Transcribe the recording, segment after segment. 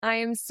I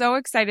am so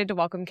excited to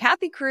welcome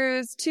Kathy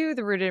Cruz to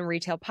the Rooted in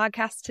Retail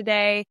podcast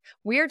today.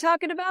 We are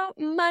talking about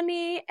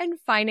money and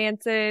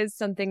finances,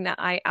 something that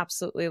I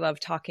absolutely love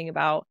talking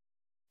about.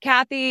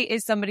 Kathy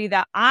is somebody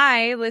that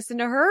I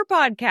listened to her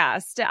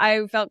podcast.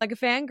 I felt like a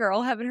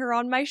fangirl having her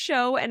on my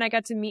show, and I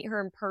got to meet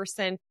her in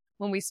person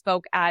when we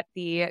spoke at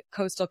the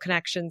Coastal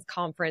Connections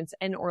Conference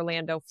in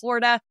Orlando,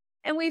 Florida,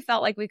 and we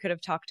felt like we could have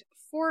talked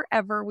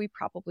forever. We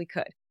probably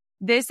could.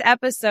 This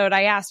episode,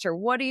 I asked her,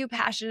 what are you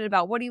passionate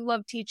about? What do you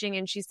love teaching?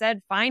 And she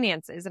said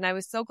finances. And I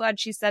was so glad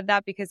she said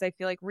that because I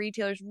feel like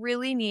retailers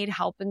really need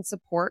help and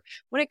support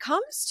when it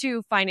comes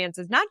to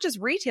finances, not just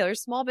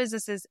retailers, small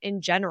businesses in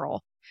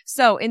general.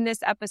 So in this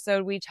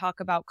episode, we talk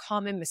about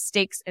common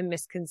mistakes and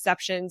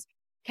misconceptions.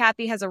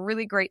 Kathy has a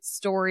really great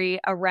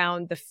story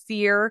around the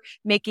fear,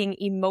 making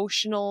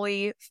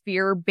emotionally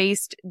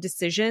fear-based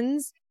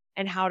decisions,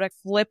 and how to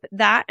flip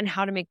that and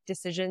how to make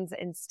decisions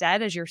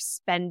instead as you're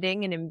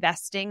spending and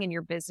investing in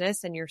your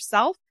business and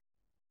yourself.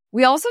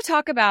 We also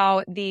talk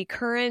about the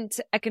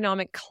current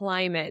economic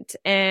climate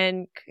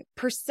and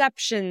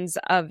perceptions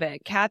of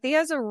it. Kathy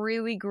has a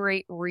really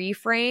great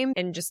reframe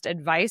and just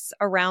advice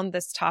around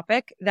this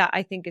topic that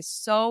I think is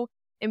so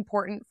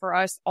important for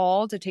us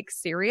all to take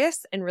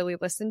serious and really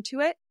listen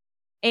to it.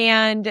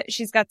 And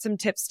she's got some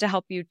tips to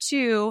help you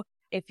too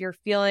if you're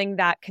feeling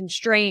that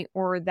constraint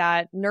or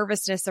that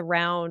nervousness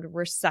around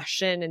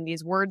recession and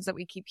these words that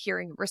we keep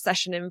hearing,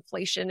 recession,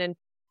 inflation, and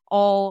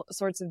all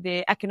sorts of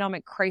the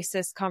economic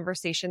crisis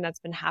conversation that's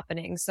been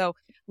happening. So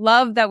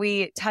love that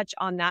we touch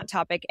on that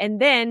topic.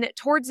 And then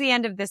towards the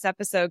end of this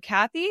episode,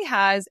 Kathy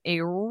has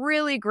a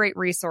really great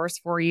resource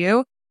for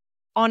you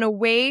on a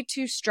way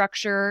to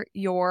structure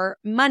your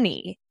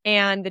money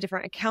and the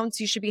different accounts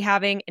you should be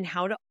having and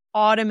how to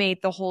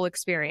automate the whole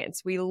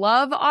experience. We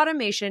love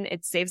automation.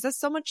 It saves us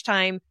so much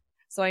time.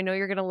 So I know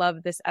you're going to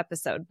love this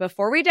episode.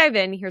 Before we dive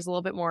in, here's a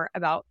little bit more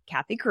about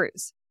Kathy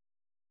Cruz.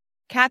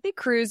 Kathy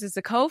Cruz is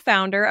the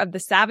co-founder of the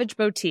Savage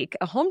Boutique,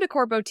 a home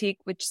decor boutique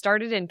which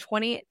started in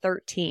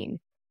 2013.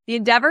 The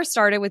endeavor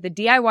started with a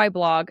DIY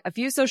blog, a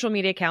few social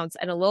media accounts,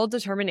 and a little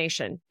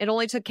determination. It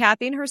only took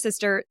Kathy and her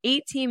sister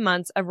 18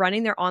 months of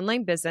running their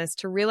online business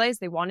to realize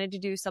they wanted to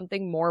do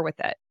something more with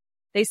it.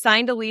 They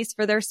signed a lease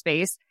for their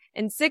space,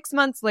 and 6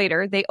 months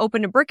later, they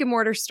opened a brick and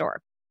mortar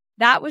store.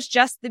 That was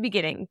just the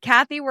beginning.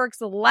 Kathy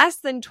works less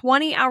than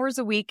 20 hours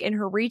a week in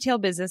her retail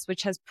business,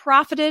 which has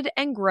profited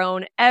and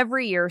grown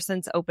every year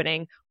since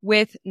opening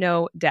with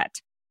no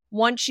debt.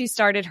 Once she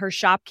started her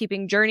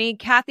shopkeeping journey,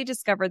 Kathy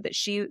discovered that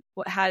she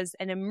has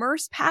an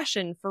immense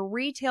passion for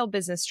retail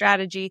business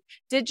strategy,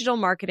 digital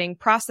marketing,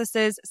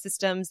 processes,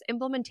 systems,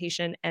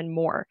 implementation, and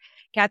more.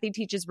 Kathy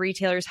teaches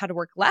retailers how to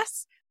work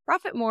less,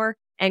 profit more,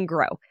 and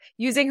grow.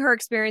 Using her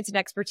experience and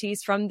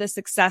expertise from the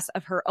success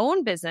of her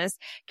own business,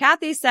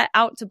 Kathy set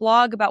out to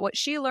blog about what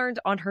she learned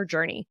on her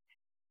journey.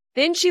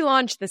 Then she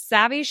launched the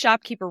Savvy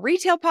Shopkeeper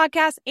Retail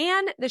Podcast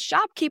and the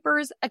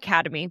Shopkeepers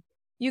Academy.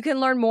 You can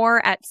learn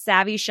more at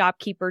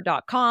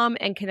savvyshopkeeper.com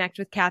and connect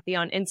with Kathy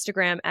on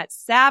Instagram at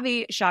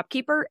Savvy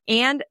Shopkeeper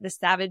and the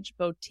Savage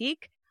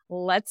Boutique.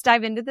 Let's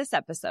dive into this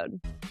episode.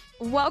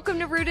 Welcome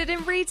to Rooted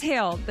in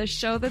Retail, the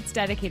show that's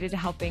dedicated to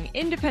helping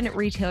independent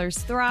retailers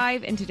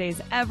thrive in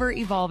today's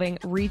ever-evolving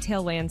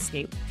retail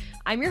landscape.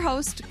 I'm your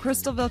host,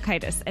 Crystal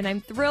Vilkaitis, and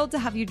I'm thrilled to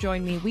have you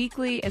join me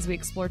weekly as we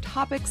explore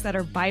topics that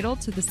are vital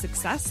to the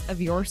success of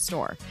your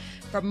store.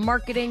 From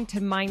marketing to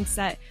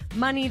mindset,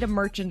 money to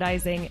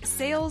merchandising,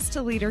 sales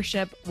to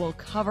leadership, we'll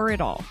cover it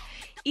all.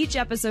 Each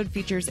episode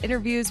features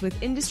interviews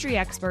with industry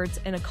experts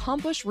and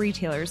accomplished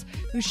retailers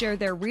who share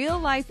their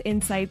real-life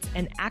insights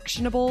and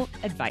actionable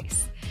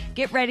advice.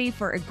 Get ready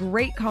for a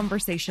great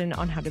conversation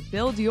on how to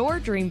build your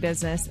dream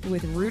business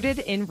with Rooted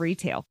in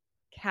Retail.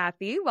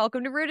 Kathy,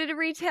 welcome to Rooted in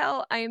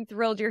Retail. I am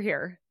thrilled you're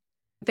here.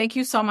 Thank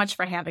you so much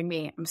for having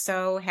me. I'm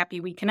so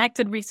happy we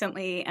connected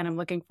recently, and I'm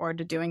looking forward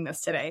to doing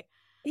this today.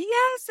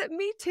 Yes,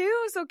 me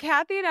too. So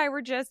Kathy and I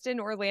were just in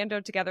Orlando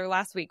together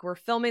last week. We're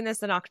filming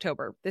this in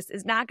October. This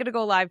is not going to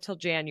go live till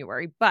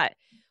January, but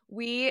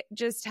we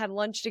just had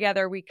lunch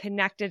together. We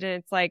connected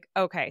and it's like,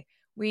 okay,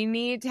 we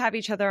need to have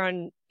each other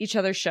on each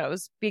other's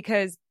shows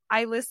because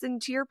I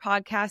listened to your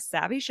podcast,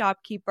 Savvy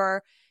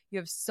Shopkeeper. You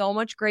have so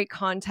much great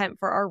content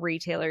for our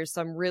retailers.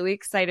 So I'm really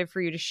excited for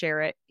you to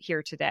share it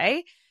here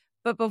today.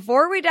 But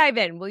before we dive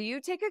in, will you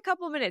take a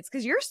couple minutes?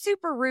 Because you're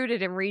super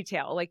rooted in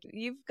retail. Like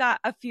you've got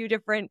a few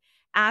different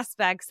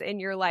aspects in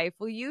your life.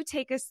 Will you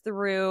take us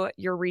through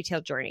your retail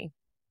journey?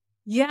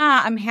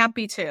 Yeah, I'm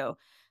happy to.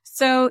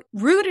 So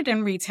rooted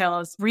in retail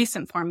is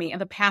recent for me in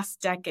the past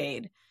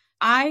decade.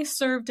 I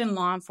served in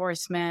law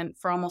enforcement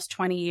for almost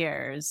 20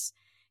 years.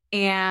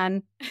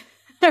 And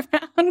I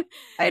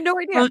had no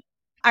idea.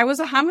 I was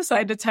a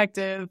homicide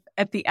detective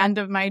at the end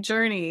of my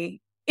journey.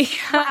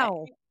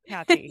 Wow,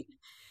 Kathy.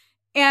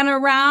 And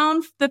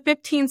around the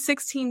 15,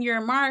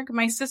 16-year mark,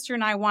 my sister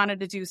and I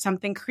wanted to do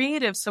something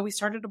creative. So we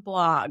started a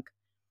blog.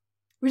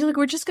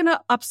 We're just going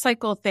to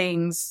upcycle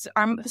things.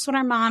 This is what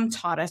our mom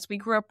taught us. We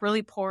grew up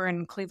really poor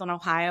in Cleveland,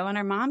 Ohio, and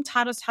our mom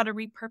taught us how to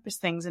repurpose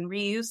things and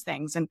reuse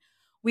things. And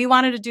we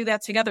wanted to do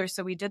that together.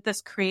 So we did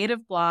this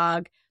creative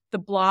blog. The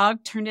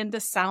blog turned into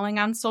selling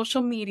on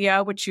social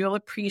media, which you'll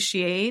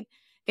appreciate.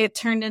 It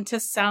turned into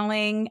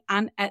selling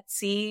on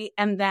Etsy.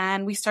 And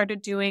then we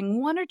started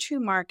doing 1 or 2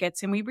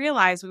 markets, and we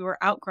realized we were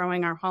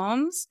outgrowing our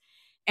homes,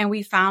 and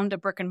we found a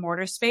brick and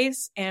mortar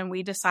space, and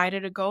we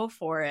decided to go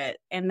for it.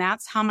 And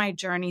that's how my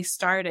journey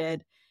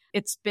started.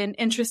 It's been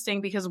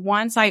interesting because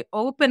once I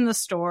opened the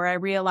store, I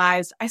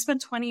realized I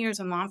spent 20 years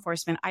in law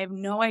enforcement. I have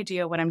no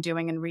idea what I'm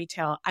doing in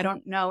retail. I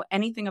don't know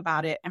anything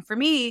about it. And for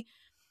me,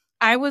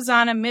 I was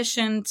on a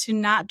mission to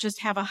not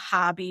just have a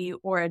hobby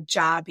or a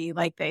jobby,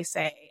 like they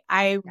say.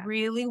 I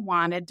really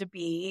wanted to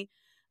be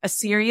a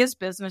serious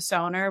business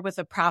owner with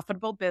a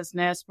profitable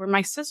business where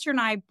my sister and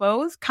I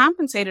both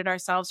compensated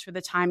ourselves for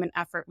the time and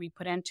effort we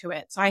put into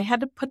it. So I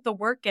had to put the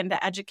work in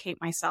to educate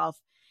myself.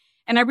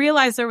 And I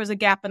realized there was a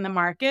gap in the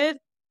market,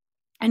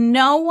 and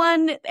no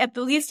one, at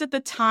least at the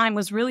time,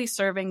 was really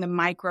serving the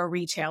micro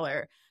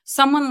retailer.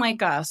 Someone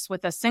like us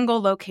with a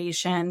single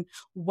location,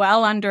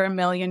 well under $1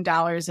 million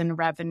in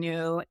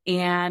revenue.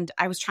 And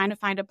I was trying to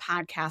find a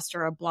podcast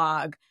or a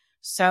blog.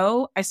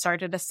 So I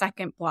started a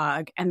second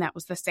blog, and that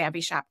was the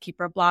Savvy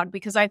Shopkeeper blog,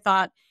 because I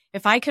thought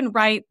if I can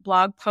write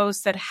blog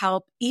posts that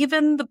help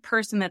even the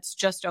person that's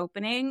just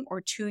opening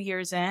or 2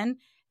 years in,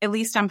 at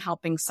least I'm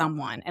helping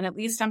someone, and at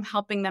least I'm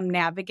helping them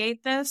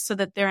navigate this so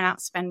that they're not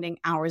spending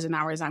hours and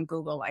hours on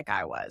Google like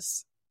I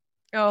was.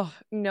 Oh,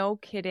 no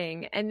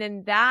kidding. And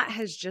then that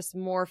has just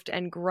morphed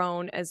and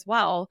grown as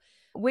well.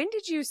 When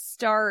did you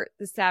start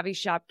the Savvy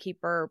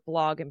Shopkeeper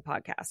blog and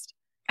podcast?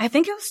 I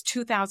think it was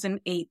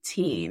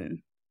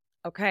 2018.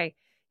 Okay.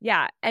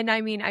 Yeah. And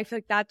I mean, I feel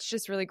like that's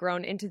just really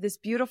grown into this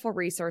beautiful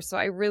resource. So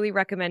I really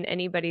recommend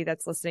anybody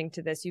that's listening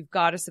to this, you've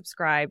got to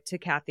subscribe to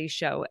Kathy's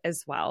show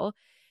as well.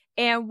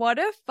 And what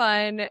a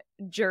fun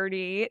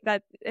journey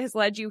that has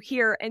led you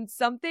here. And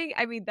something,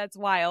 I mean, that's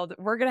wild.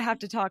 We're going to have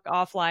to talk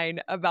offline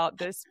about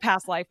this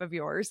past life of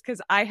yours,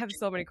 because I have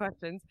so many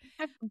questions.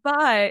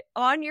 But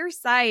on your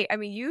site, I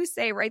mean, you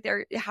say right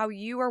there how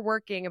you are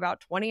working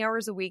about 20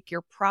 hours a week.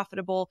 You're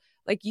profitable.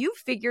 Like, you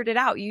figured it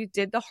out. You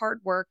did the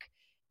hard work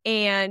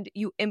and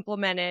you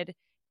implemented.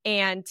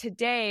 And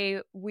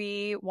today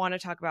we want to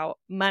talk about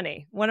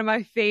money. One of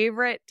my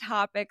favorite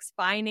topics,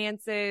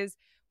 finances.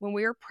 When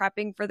we were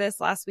prepping for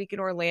this last week in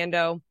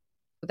Orlando,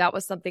 that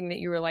was something that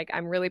you were like,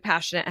 I'm really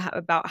passionate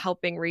about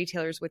helping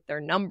retailers with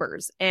their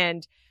numbers.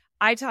 And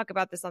I talk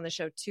about this on the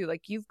show too.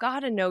 Like, you've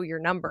got to know your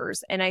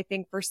numbers. And I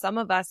think for some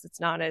of us,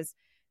 it's not as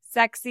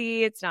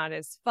sexy. It's not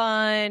as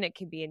fun. It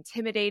can be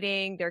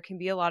intimidating. There can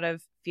be a lot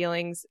of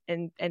feelings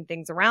and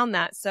things around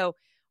that. So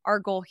our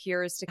goal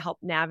here is to help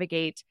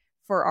navigate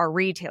for our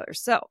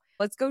retailers. So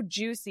let's go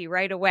juicy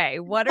right away.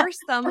 What are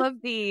some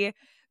of the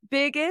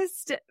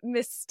biggest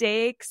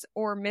mistakes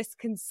or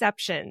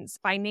misconceptions,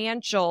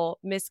 financial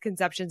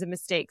misconceptions and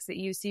mistakes that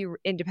you see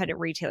independent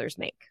retailers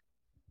make?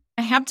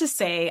 I have to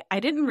say, I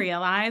didn't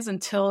realize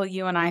until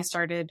you and I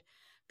started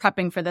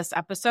prepping for this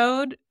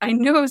episode. I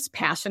knew I was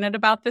passionate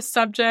about this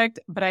subject,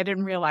 but I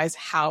didn't realize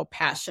how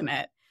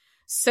passionate.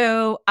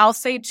 So I'll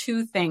say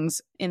 2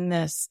 things in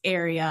this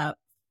area.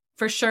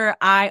 For sure,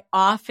 I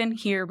often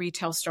hear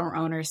retail store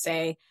owners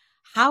say,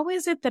 how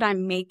is it that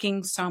I'm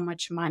making so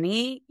much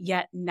money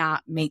yet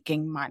not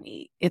making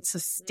money? It's a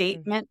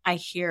statement I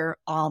hear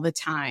all the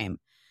time.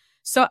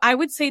 So I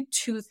would say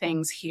 2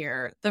 things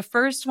here. The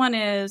first one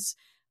is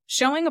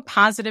showing a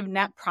positive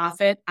net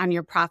profit on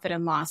your profit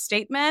and loss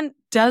statement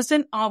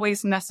doesn't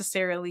always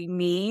necessarily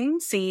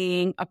mean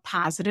seeing a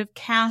positive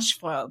cash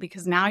flow,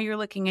 because now you're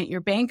looking at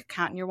your bank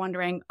account and you're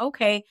wondering,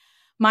 okay,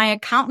 my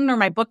accountant or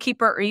my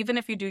bookkeeper, or even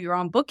if you do your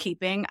own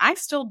bookkeeping, I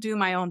still do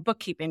my own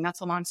bookkeeping. That's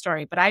a long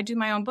story, but I do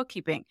my own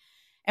bookkeeping.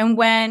 And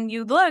when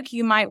you look,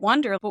 you might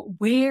wonder, but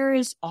where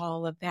is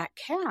all of that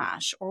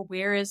cash, or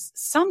where is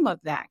some of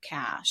that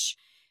cash?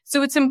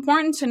 So it's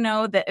important to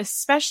know that,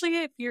 especially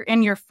if you're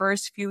in your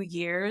first few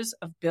years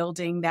of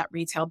building that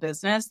retail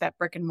business, that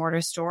brick and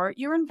mortar store,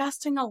 you're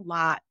investing a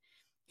lot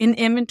in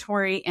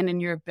inventory and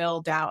in your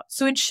build out.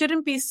 So it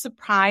shouldn't be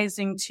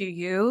surprising to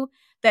you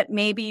that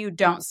maybe you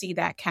don't see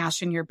that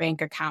cash in your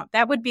bank account.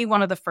 That would be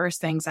one of the first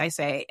things I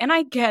say. And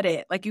I get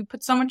it. Like, you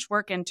put so much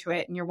work into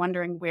it and you're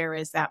wondering, where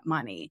is that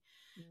money?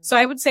 So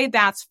I would say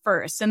that's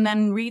first. And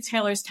then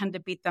retailers tend to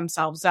beat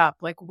themselves up.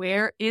 Like,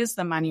 where is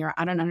the money? Or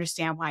I don't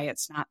understand why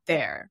it's not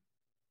there.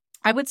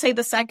 I would say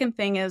the second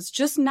thing is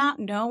just not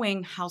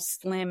knowing how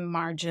slim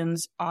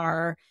margins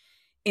are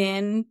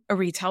in a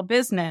retail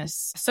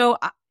business. So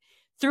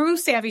through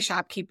Savvy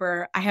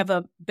Shopkeeper, I have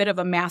a bit of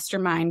a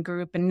mastermind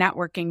group and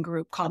networking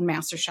group called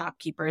Master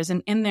Shopkeepers.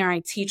 And in there,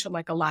 I teach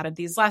like a lot of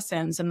these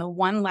lessons. And the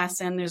one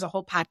lesson, there's a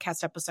whole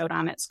podcast episode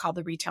on it. It's called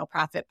the Retail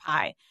Profit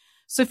Pie.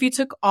 So if you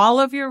took all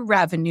of your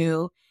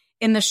revenue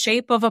in the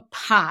shape of a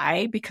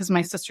pie, because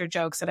my sister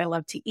jokes that I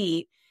love to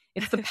eat,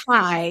 it's the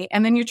pie.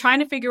 And then you're trying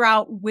to figure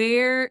out,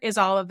 where is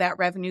all of that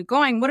revenue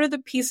going? What are the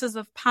pieces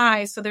of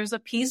pie? So there's a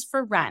piece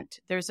for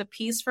rent. There's a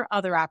piece for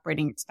other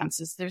operating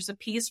expenses. There's a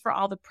piece for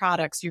all the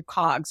products, your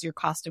COGS, your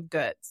cost of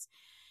goods.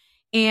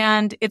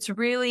 And it's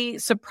really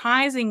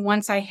surprising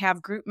once I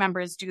have group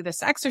members do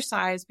this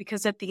exercise,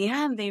 because at the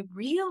end, they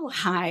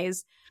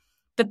realize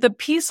that the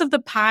piece of the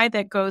pie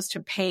that goes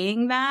to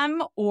paying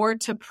them or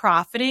to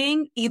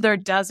profiting either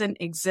doesn't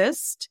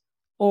exist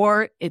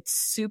or it's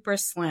super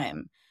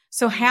slim.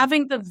 So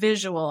having the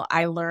visual,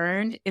 I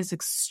learned, is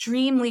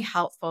extremely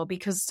helpful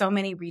because so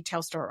many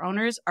retail store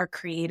owners are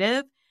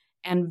creative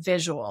and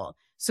visual.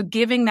 So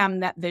giving them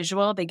that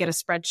visual, they get a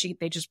spreadsheet,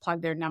 they just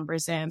plug their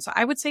numbers in. So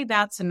I would say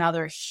that's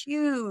another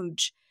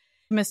huge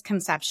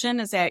misconception,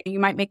 is that you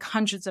might make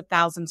hundreds of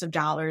thousands of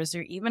dollars,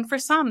 or even for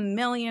some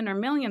million or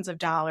millions of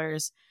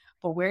dollars,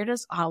 but where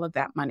does all of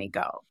that money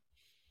go?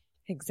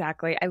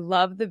 Exactly. I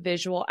love the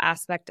visual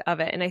aspect of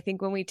it. And I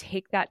think when we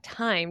take that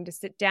time to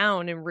sit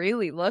down and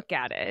really look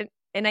at it,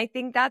 and I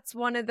think that's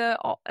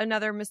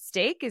another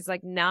mistake is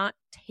like not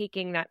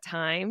taking that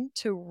time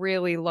to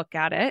really look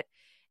at it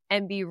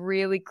and be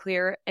really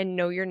clear and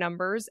know your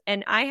numbers.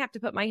 And I have to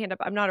put my hand up.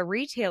 I'm not a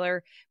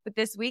retailer, but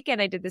this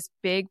weekend I did this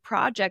big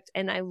project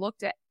and I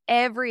looked at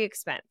every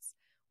expense.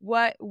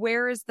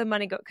 Where is the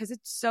money go? Because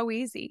it's so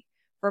easy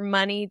for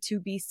money to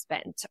be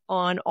spent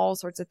on all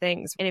sorts of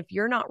things. And if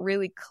you're not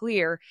really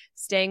clear,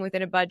 staying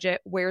within a budget,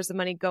 where's the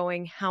money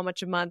going? How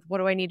much a month? What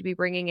do I need to be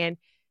bringing in?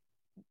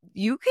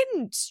 You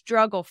can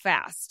struggle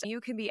fast. You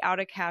can be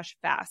out of cash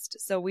fast.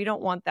 So we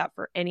don't want that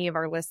for any of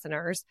our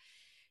listeners.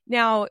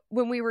 Now,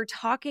 when we were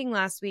talking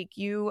last week,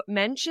 you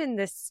mentioned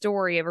this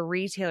story of a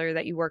retailer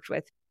that you worked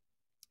with.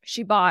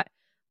 She bought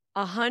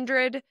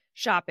 100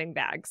 shopping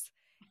bags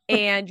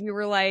and you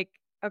were like,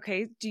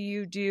 okay, do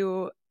you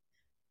do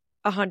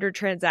 100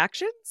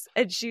 transactions?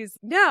 And she's,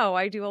 no,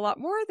 I do a lot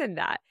more than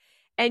that.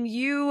 And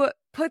you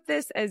put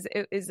this as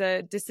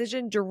a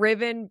decision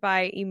driven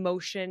by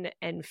emotion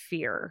and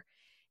fear.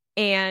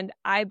 And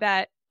I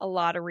bet a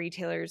lot of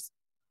retailers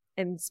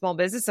and small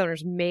business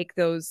owners make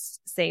those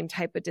same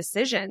type of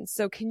decisions.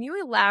 So can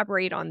you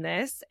elaborate on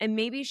this and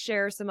maybe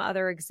share some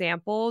other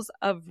examples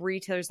of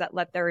retailers that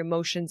let their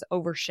emotions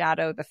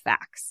overshadow the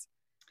facts?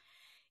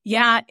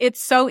 Yeah,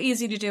 it's so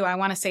easy to do. I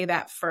want to say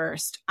that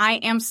first. I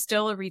am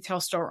still a retail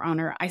store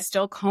owner. I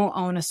still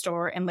co-own a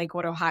store in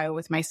Lakewood, Ohio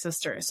with my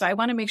sister. So I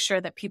want to make sure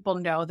that people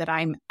know that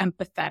I'm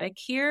empathetic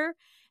here.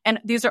 And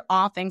these are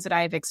all things that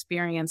I've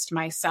experienced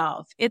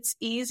myself. It's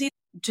easy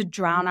to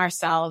drown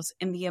ourselves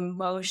in the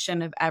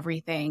emotion of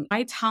everything.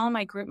 I tell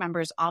my group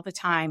members all the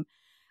time,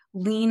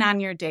 lean on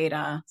your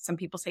data. Some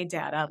people say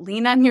data.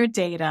 Lean on your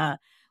data.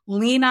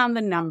 Lean on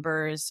the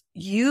numbers.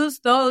 Use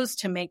those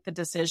to make the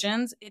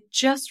decisions. It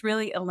just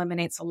really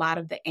eliminates a lot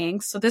of the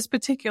angst. So this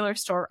particular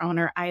store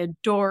owner, I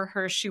adore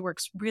her. She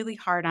works really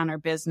hard on her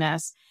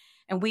business.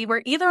 And we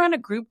were either on a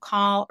group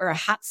call or a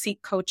hot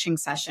seat coaching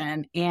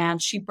session.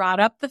 And she brought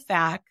up the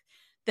fact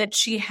that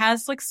she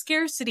has like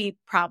scarcity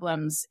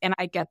problems. And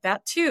I get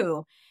that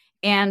too.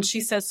 And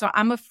she says, so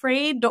I'm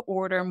afraid to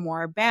order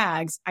more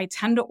bags. I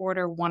tend to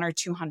order 100 or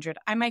 200.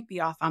 I might be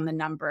off on the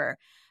number.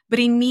 But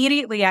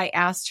immediately I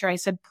asked her, I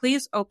said,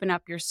 please open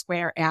up your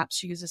Square app.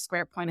 She uses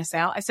Square point of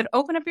sale. I said,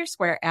 open up your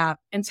Square app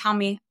and tell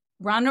me,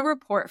 run a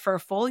report for a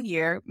full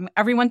year.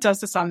 Everyone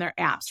does this on their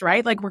apps,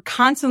 right? Like we're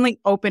constantly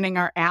opening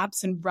our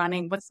apps and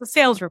running. What's the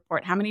sales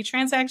report? How many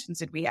transactions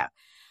did we have?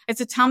 I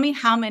said, tell me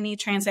how many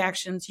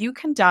transactions you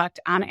conduct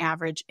on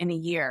average in a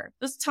year.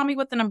 Just tell me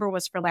what the number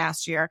was for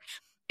last year.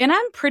 And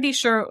I'm pretty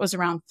sure it was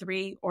around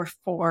 3,000 or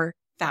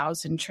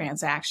 4,000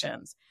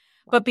 transactions.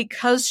 But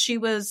because she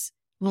was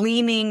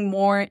leaning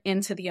more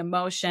into the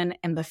emotion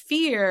and the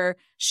fear,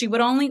 she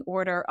would only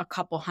order a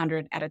couple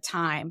hundred at a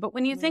time. But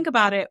when you think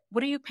about it,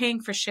 what are you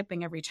paying for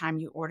shipping every time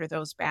you order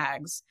those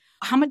bags?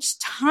 How much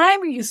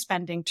time are you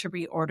spending to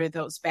reorder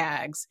those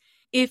bags?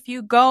 If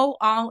you go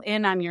all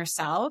in on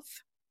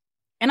yourself,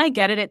 and I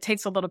get it, it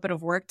takes a little bit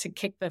of work to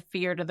kick the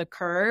fear to the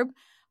curb,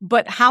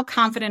 but how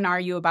confident are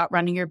you about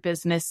running your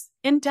business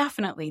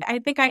indefinitely? I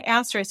think I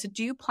asked her, I said,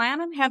 do you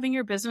plan on having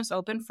your business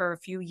open for a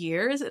few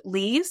years at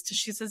least?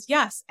 She says,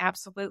 yes,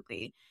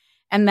 absolutely.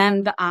 And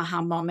then the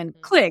aha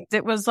moment clicked.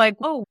 It was like,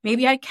 oh,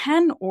 maybe I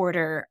can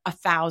order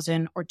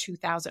 1,000 or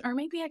 2,000, or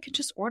maybe I could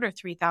just order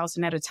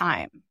 3,000 at a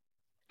time.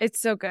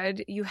 It's so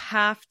good. You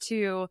have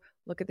to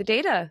look at the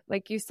data,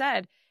 like you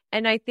said.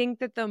 And I think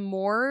that the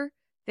more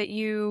that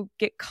you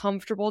get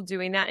comfortable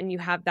doing that and you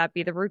have that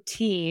be the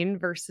routine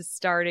versus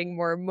starting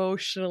more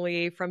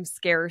emotionally from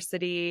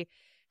scarcity,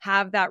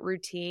 have that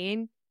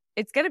routine,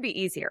 it's going to be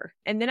easier.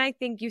 And then I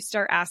think you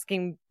start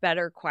asking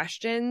better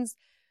questions.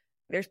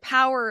 There's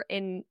power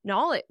in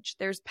knowledge.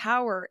 There's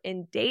power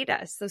in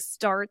data. So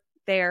start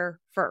there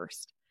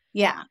first.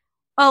 Yeah.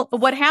 Well,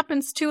 what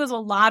happens too is a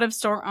lot of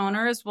store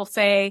owners will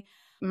say,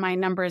 my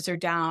numbers are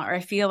down, or I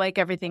feel like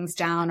everything's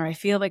down, or I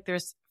feel like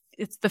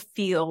it's the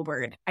feel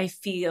word. I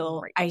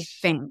feel, right. I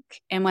think.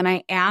 And when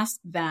I asked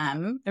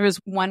them, there was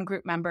one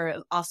group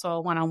member, also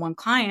a one-on-one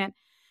client.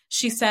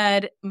 She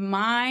said,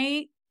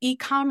 my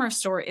e-commerce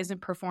store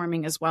isn't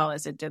performing as well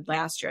as it did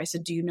last year. I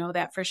said, do you know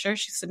that for sure?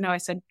 She said, no. I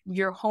said,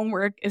 your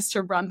homework is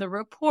to run the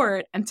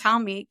report and tell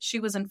me. She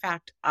was in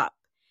fact up.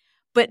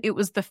 but it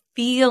was the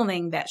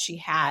feeling that she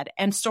had.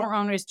 And store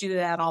owners do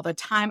that all the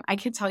time. I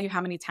can tell you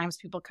how many times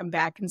people come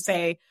back and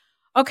say,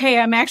 okay,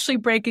 I'm actually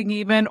breaking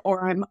even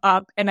or I'm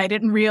up and I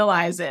didn't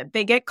realize it.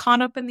 They get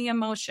caught up in the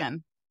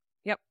emotion.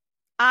 Yep.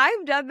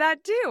 I've done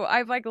that too.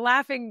 I'm like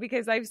laughing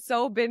because I've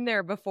so been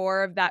there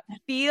before of that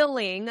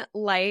feeling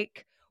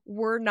like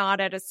we're not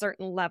at a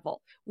certain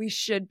level. We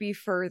should be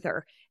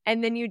further.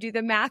 And then you do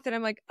the math and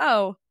I'm like,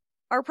 oh,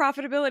 our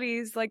profitability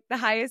is like the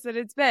highest that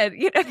it's been.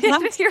 You know,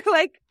 and you're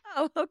like,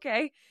 oh,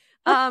 okay.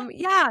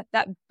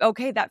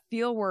 That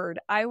feel word.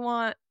 I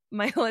want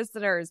my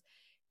listeners,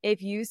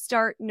 if you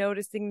start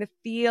noticing the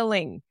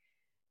feeling,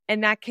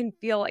 and that can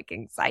feel like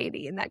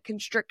anxiety and that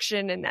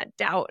constriction and that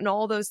doubt and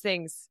all those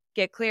things,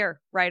 get clear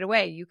right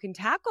away. You can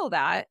tackle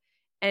that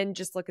and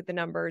just look at the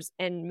numbers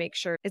and make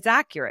sure it's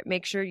accurate.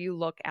 Make sure you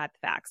look at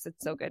the facts.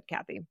 It's so good,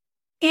 Kathy.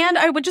 And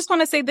I would just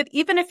want to say that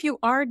even if you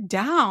are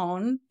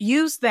down,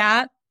 use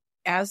that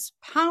as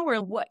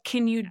power. What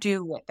can you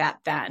do with that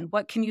then?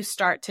 What can you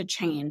start to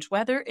change?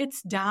 Whether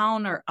it's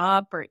down or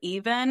up or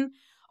even,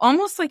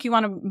 almost like you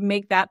want to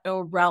make that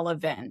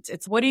irrelevant.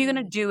 It's what are you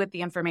going to do with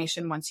the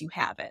information once you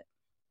have it?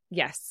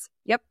 Yes.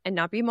 Yep. And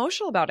not be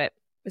emotional about it.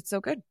 It's so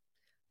good.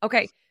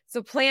 Okay.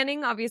 So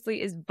planning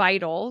obviously is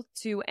vital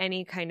to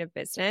any kind of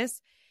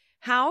business.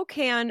 How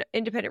can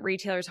independent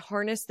retailers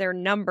harness their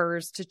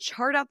numbers to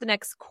chart out the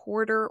next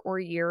quarter or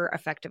year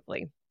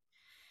effectively?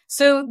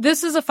 So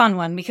this is a fun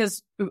one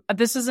because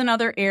this is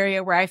another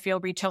area where I feel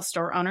retail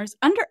store owners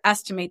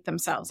underestimate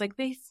themselves. Like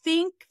they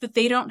think that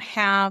they don't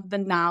have the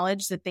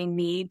knowledge that they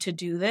need to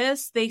do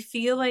this. They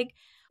feel like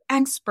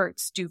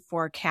experts do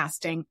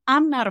forecasting.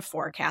 I'm not a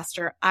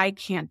forecaster. I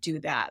can't do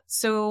that.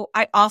 So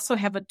I also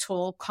have a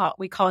tool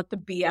we call it the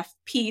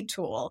BFP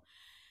tool.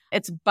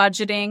 It's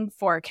budgeting,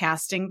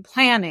 forecasting,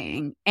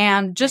 planning.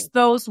 And just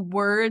those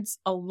words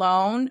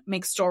alone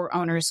make store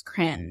owners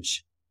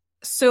cringe.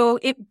 So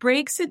it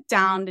breaks it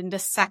down into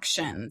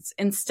sections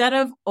instead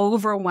of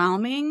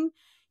overwhelming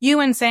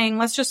you and saying,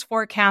 let's just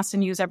forecast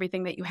and use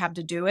everything that you have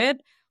to do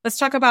it. Let's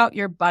talk about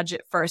your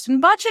budget first.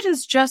 And budget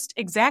is just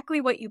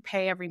exactly what you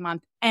pay every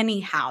month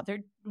anyhow.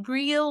 They're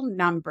real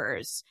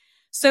numbers.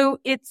 So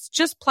it's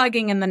just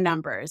plugging in the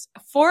numbers.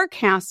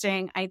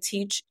 Forecasting, I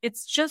teach,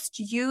 it's just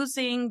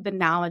using the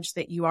knowledge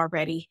that you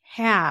already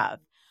have.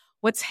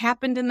 What's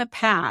happened in the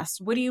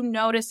past? What do you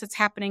notice that's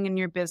happening in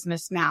your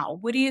business now?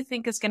 What do you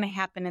think is going to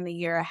happen in the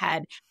year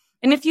ahead?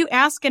 And if you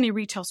ask any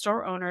retail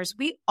store owners,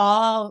 we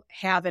all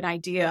have an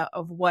idea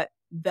of what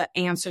the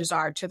answers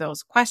are to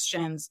those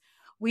questions.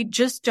 We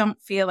just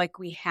don't feel like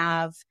we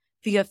have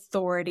the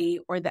authority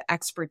or the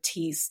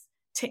expertise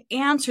to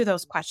answer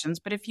those questions.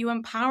 But if you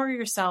empower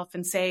yourself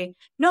and say,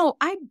 no,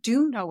 I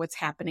do know what's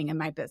happening in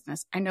my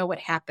business. I know what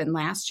happened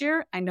last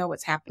year. I know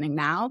what's happening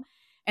now.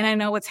 And I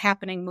know what's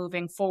happening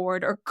moving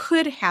forward or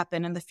could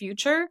happen in the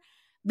future.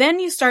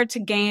 Then you start to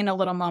gain a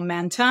little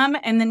momentum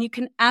and then you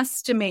can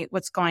estimate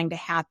what's going to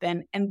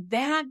happen. And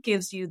that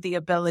gives you the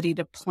ability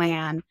to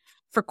plan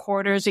for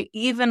quarters or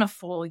even a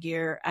full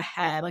year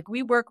ahead. Like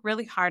we work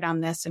really hard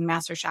on this in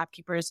Master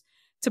Shopkeepers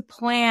to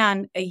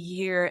plan a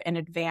year in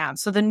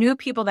advance. So the new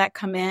people that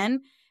come in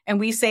and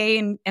we say,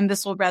 and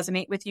this will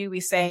resonate with you,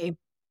 we say,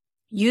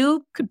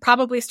 you could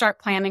probably start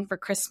planning for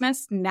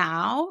Christmas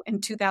now in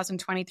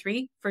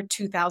 2023 for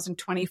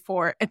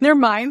 2024. And their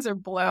minds are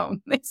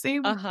blown. They say,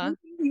 what do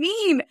you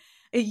mean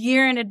a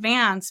year in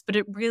advance? But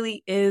it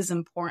really is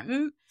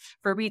important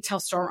for retail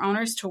store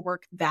owners to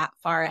work that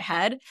far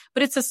ahead.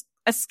 But it's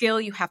a skill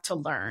you have to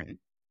learn.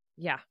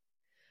 Yeah.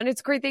 And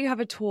it's great that you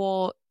have a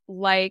tool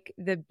like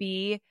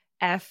the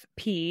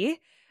BFP,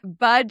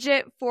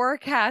 budget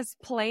forecast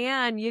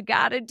plan. You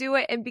got to do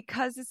it. And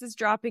because this is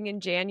dropping in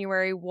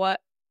January,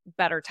 what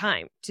better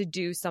time to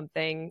do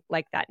something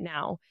like that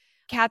now?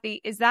 Kathy,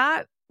 is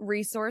that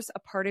resource a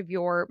part of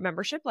your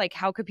membership? Like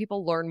how could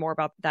people learn more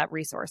about that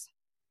resource?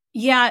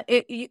 Yeah,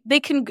 it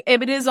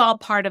is all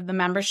part of the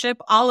membership.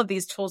 All of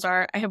these tools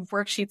I have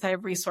worksheets, I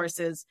have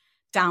resources,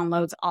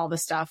 downloads, all the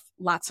stuff,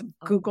 lots of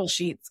Google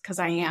Sheets because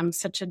I am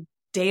such a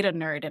data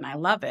nerd and I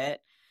love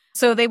it.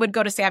 So they would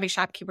go to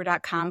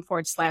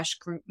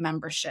savvyshopkeeper.com/group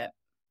membership.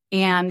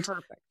 And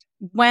perfect.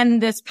 When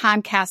this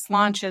podcast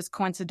launches,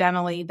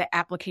 coincidentally, the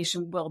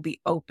application will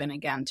be open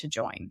again to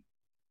join.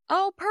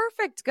 Oh,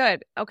 perfect.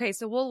 Good. Okay.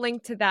 So we'll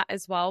link to that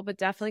as well, but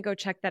definitely go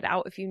check that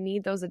out if you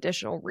need those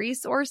additional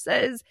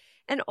resources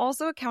and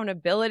also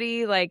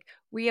accountability. Like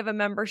we have a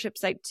membership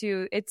site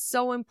too. It's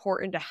so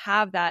important to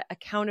have that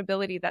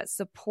accountability, that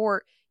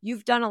support.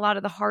 You've done a lot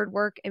of the hard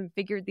work and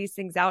figured these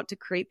things out to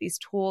create these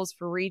tools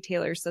for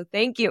retailers. So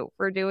thank you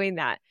for doing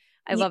that.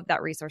 I love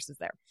that resources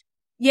there.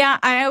 Yeah,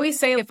 I always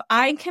say if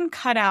I can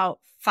cut out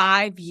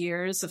 5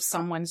 years of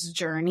someone's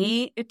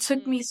journey, it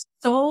took me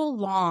so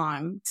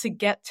long to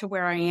get to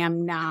where I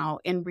am now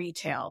in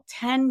retail,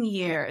 10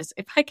 years.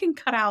 If I can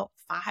cut out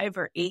 5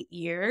 or 8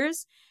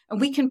 years and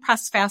we can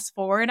press fast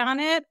forward on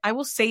it, I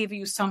will save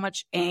you so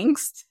much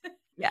angst.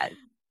 Yes.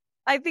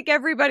 I think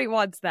everybody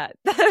wants that.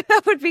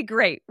 That would be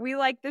great. We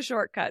like the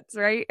shortcuts,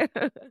 right?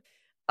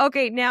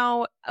 Okay,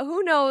 now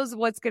who knows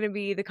what's going to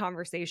be the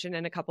conversation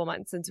in a couple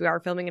months since we are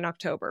filming in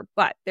October,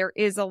 but there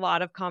is a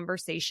lot of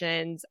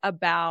conversations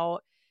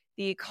about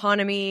the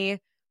economy,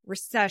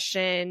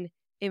 recession,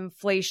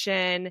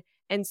 inflation.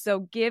 And so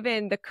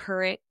given the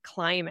current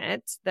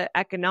climate, the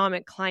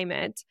economic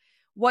climate,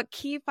 what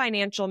key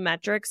financial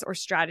metrics or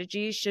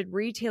strategies should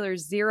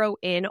retailers zero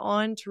in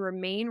on to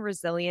remain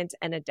resilient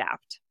and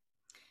adapt?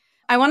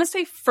 I want to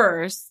say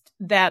first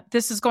that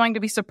this is going to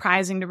be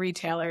surprising to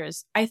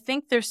retailers. I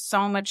think there's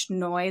so much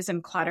noise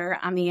and clutter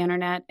on the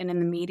internet and in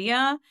the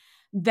media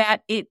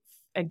that it,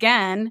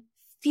 again,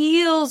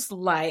 feels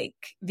like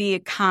the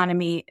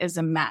economy is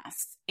a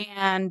mess.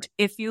 And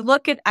if you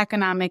look at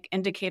economic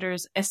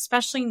indicators,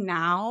 especially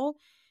now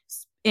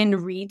in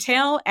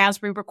retail,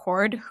 as we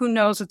record, who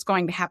knows what's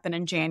going to happen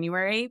in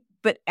January?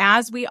 But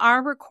as we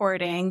are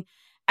recording,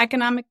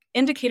 economic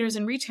indicators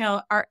in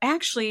retail are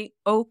actually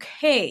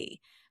okay.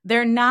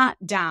 They're not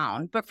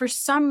down, but for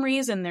some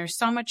reason, there's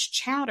so much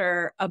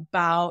chatter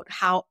about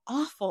how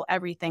awful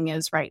everything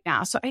is right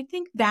now. So I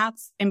think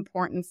that's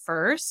important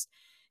first,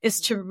 is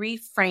to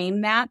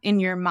reframe that in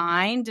your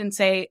mind and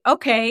say,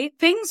 okay,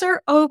 things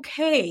are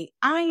okay.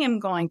 I am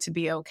going to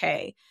be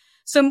okay.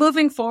 So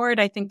moving forward,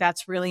 I think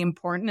that's really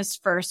important, is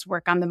first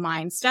work on the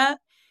mindset.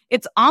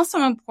 It's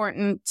also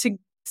important to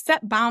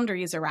set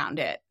boundaries around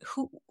it.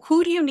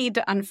 Who do you need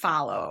to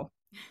unfollow?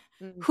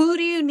 Who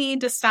do you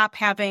need to stop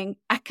having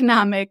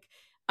economic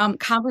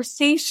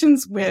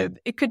conversations with?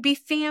 It could be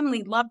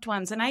family, loved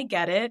ones, and I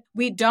get it.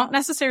 We don't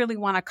necessarily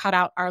want to cut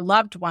out our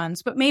loved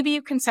ones, but maybe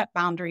you can set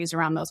boundaries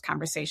around those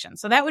conversations.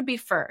 So that would be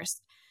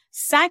first.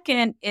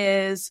 Second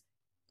is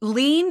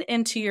lean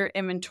into your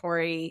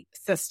inventory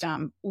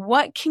system.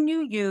 What can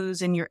you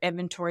use in your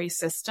inventory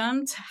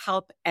system to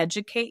help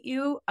educate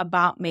you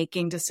about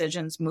making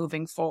decisions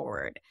moving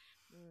forward?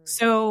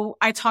 So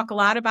I talk a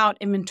lot about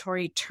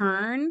inventory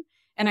turn,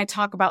 and I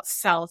talk about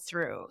sell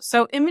through.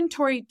 So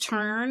inventory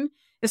turn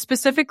is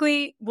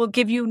specifically will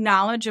give you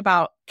knowledge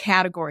about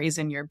categories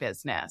in your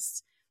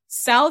business.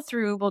 Sell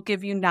through will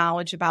give you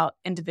knowledge about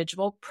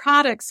individual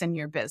products in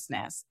your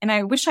business. And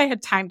I wish I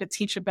had time to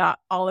teach about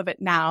all of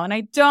it now, and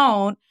I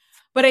don't.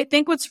 But I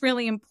think what's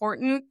really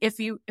important,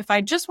 if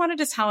I just wanted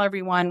to tell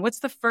everyone what's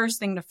the first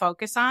thing to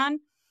focus on,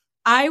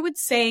 I would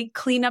say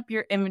clean up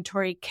your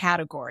inventory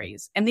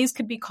categories. And these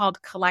could be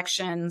called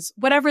collections,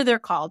 whatever they're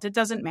called. It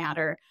doesn't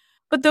matter.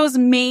 But those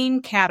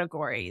main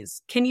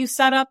categories, can you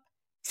set up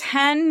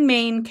 10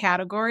 main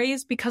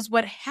categories? Because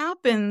what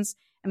happens,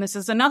 and this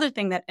is another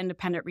thing that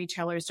independent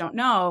retailers don't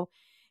know,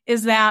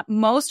 is that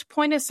most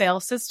point of sale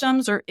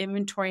systems or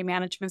inventory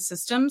management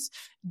systems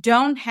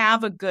don't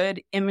have a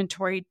good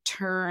inventory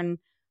turn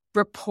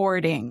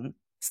reporting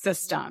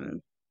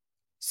system.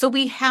 So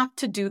we have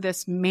to do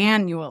this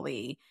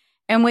manually.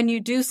 And when you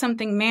do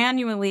something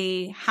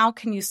manually, how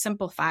can you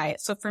simplify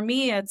it? So for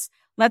me, it's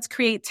let's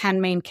create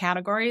 10 main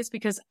categories,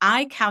 because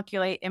I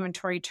calculate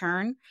inventory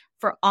turn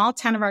for all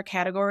 10 of our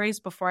categories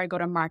before I go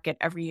to market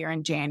every year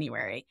in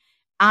January.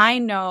 I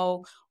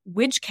know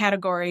which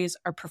categories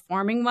are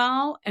performing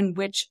well and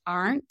which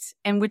aren't,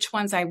 and which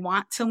ones I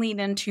want to lean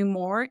into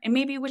more, and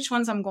maybe which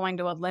ones I'm going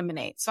to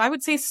eliminate. So I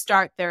would say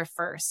start there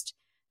first.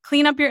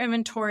 Clean up your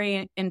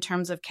inventory in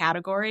terms of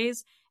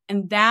categories,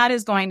 and that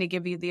is going to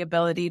give you the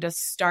ability to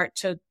start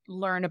to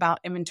learn about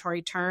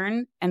inventory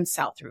turn and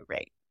sell-through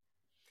rate.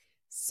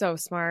 So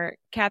smart.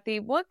 Kathy,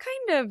 what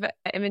kind of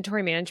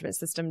inventory management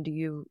system do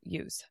you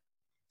use?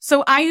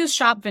 So I use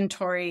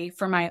Shopventory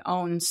for my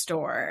own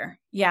store.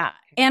 Yeah.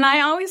 And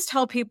I always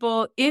tell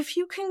people, if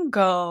you can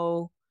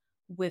go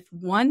with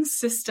one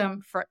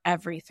system for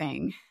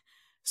everything,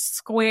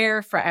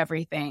 Square for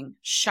everything,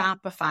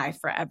 Shopify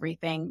for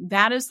everything,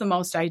 that is the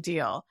most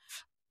ideal.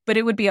 But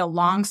it would be a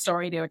long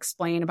story to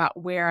explain about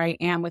where I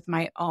am with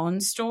my own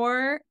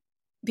store,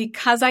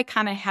 because I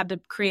kind of had to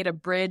create a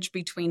bridge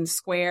between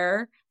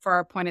Square for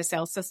our point of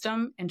sale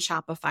system and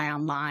Shopify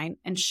online.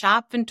 And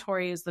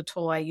Shopventory is the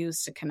tool I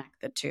use to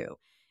connect the two.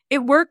 It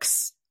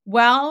works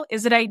well.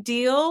 Is it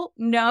ideal?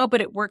 No,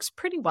 but it works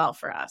pretty well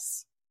for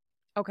us.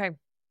 Okay,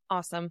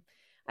 awesome.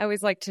 I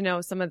always like to know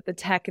some of the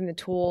tech and the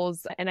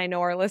tools, and I know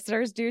our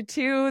listeners do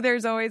too.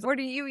 There's always, what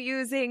are you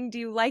using? Do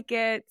you like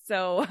it?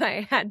 So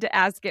I had to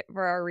ask it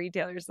for our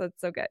retailers. That's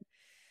so good.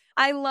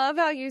 I love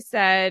how you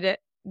said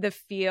the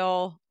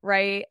feel,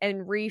 right?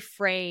 And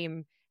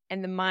reframe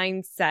and the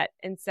mindset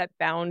and set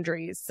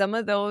boundaries. Some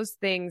of those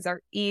things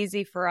are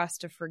easy for us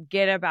to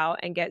forget about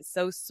and get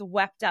so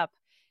swept up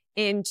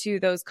into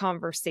those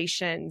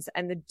conversations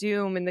and the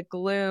doom and the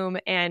gloom.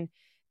 And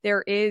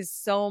there is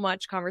so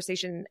much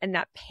conversation, and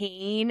that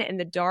pain and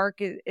the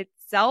dark, it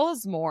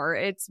sells more.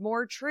 It's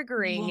more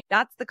triggering.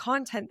 That's the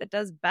content that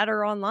does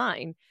better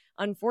online.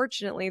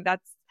 Unfortunately,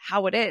 that's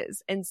how it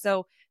is. And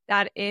so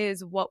that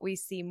is what we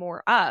see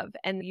more of.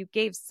 And you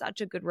gave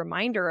such a good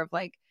reminder of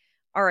like,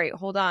 all right,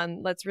 hold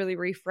on. Let's really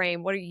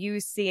reframe. What are you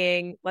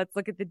seeing? Let's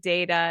look at the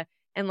data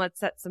and let's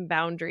set some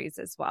boundaries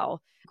as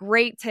well.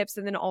 Great tips.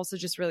 And then also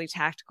just really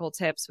tactical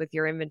tips with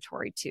your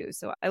inventory too.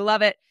 So I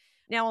love it.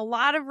 Now, a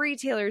lot of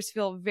retailers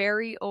feel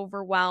very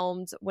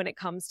overwhelmed when it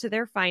comes to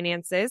their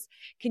finances.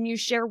 Can you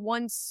share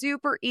one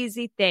super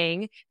easy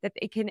thing that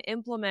they can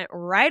implement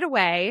right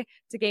away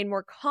to gain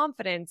more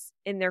confidence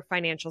in their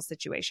financial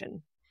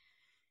situation?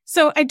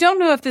 So I don't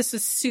know if this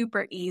is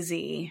super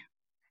easy,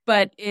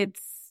 but it's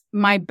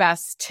my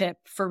best tip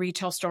for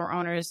retail store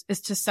owners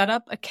is to set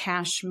up a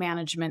cash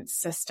management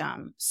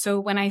system. So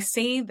when I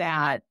say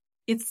that,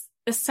 it's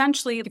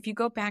essentially, if you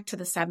go back to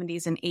the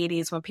 70s and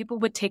 80s, when people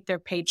would take their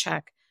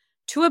paycheck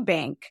to a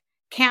bank,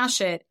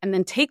 cash it, and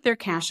then take their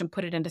cash and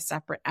put it into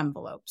separate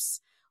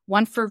envelopes,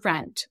 one for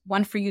rent,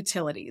 one for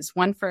utilities,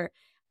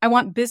 I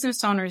want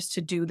business owners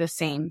to do the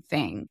same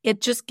thing.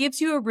 It just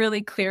gives you a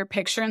really clear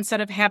picture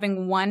instead of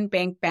having one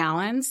bank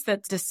balance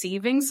that's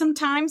deceiving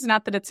sometimes.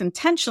 Not that it's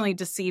intentionally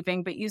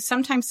deceiving, but you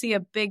sometimes see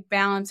a big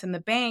balance in the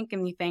bank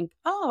and you think,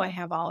 oh, I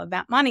have all of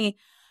that money.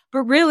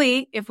 But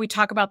really, if we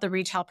talk about the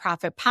retail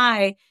profit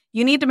pie,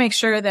 you need to make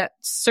sure that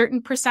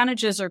certain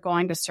percentages are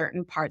going to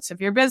certain parts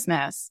of your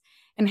business.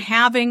 And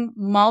having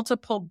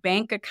multiple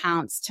bank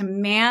accounts to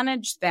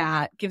manage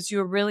that gives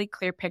you a really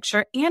clear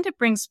picture and it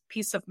brings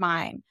peace of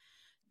mind.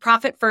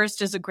 Profit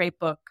First is a great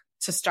book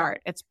to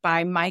start. It's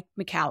by Mike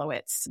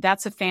Michalowicz.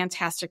 That's a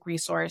fantastic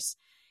resource.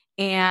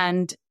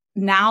 And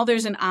now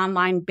there's an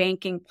online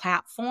banking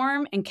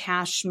platform and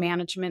cash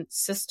management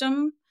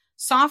system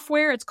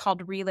software. It's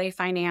called Relay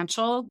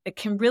Financial. It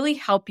can really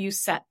help you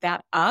set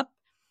that up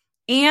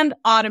and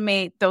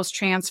automate those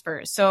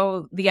transfers.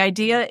 So the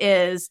idea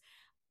is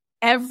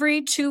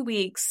every 2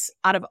 weeks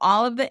out of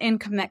all of the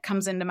income that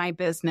comes into my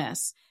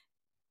business,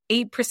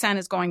 8%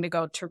 is going to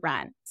go to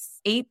rent.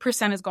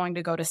 8% is going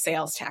to go to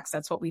sales tax.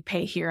 That's what we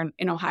pay here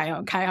in Ohio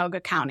and Cuyahoga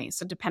County.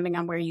 So depending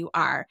on where you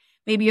are,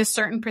 maybe a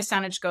certain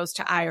percentage goes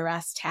to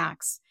IRS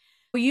tax.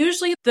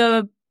 Usually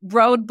the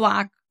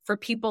roadblock for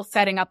people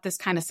setting up this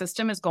kind of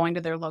system is going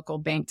to their local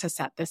bank to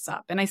set this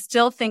up. And I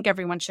still think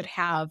everyone should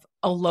have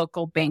a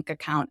local bank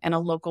account and a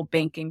local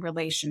banking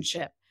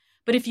relationship.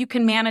 But if you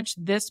can manage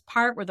this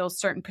part where those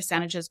certain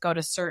percentages go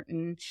to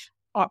certain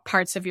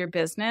parts of your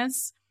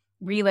business,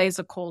 Relay is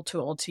a cool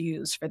tool to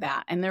use for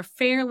that. And they're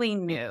fairly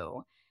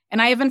new.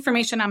 And I have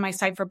information on my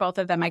site for both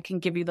of them. I can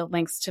give you the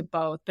links to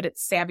both, but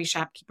it's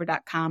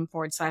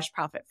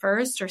savvyshopkeeper.com/profit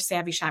first or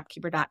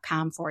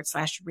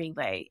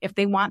savvyshopkeeper.com/relay if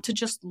they want to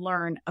just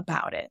learn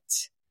about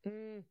it.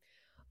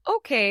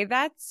 Okay,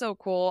 that's so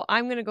cool.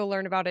 I'm going to go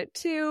learn about it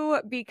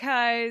too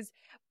because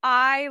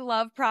I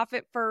love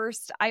Profit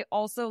First. I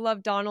also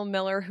love Donald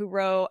Miller, who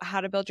wrote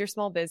How to Build Your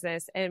Small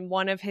Business. And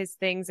one of his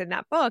things in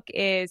that book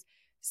is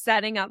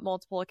setting up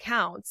multiple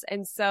accounts.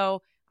 And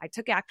so I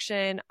took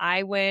action.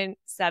 I went,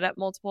 set up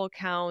multiple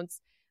accounts,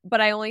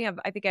 but I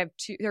think I have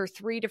there are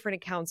 3 different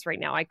accounts right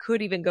now. I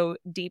could even go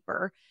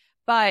deeper,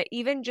 but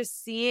even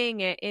just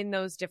seeing it in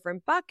those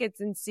different buckets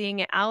and seeing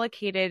it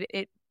allocated,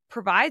 it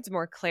provides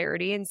more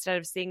clarity instead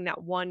of seeing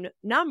that one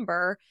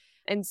number.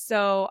 And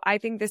so I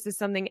think this is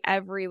something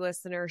every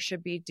listener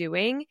should be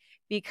doing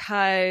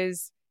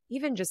because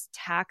even just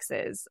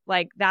taxes,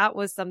 like that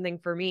was something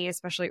for me,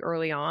 especially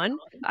early on.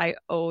 I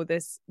owe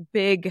this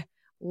big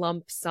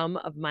lump sum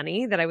of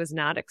money that I was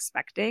not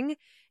expecting.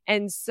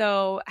 And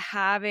so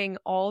having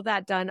all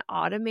that done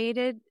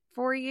automated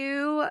for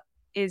you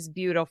is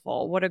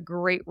beautiful. What a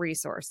great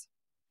resource.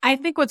 I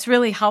think what's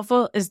really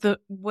helpful is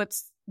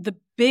what's the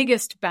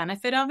biggest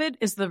benefit of it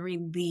is the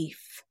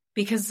relief.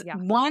 Because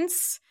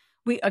once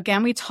we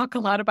talk a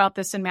lot about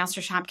this in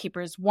Master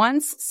Shopkeepers.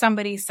 Once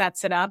somebody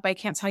sets it up, I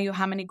can't tell you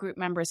how many group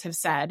members have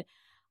said,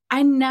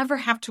 I never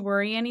have to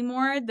worry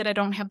anymore that I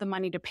don't have the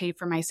money to pay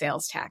for my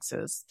sales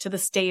taxes to the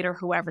state or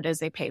whoever it is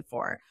they pay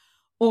for.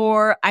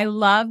 Or I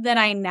love that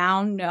I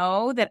now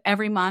know that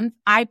every month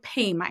I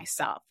pay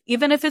myself,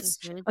 even if it's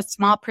a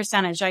small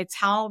percentage. I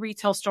tell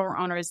retail store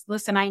owners,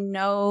 listen, I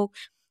know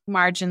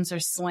margins are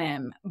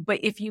slim, but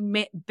if you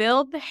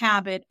build the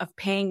habit of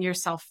paying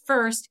yourself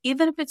first,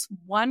 even if it's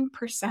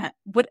 1%,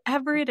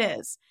 whatever it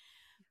is,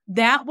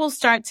 that will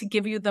start to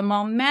give you the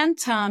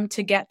momentum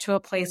to get to a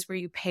place where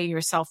you pay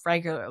yourself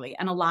regularly.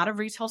 And a lot of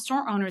retail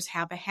store owners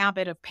have a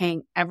habit of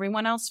paying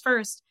everyone else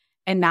first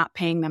and not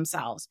paying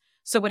themselves.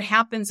 So what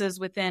happens is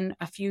within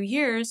a few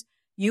years,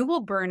 you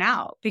will burn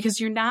out because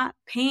you're not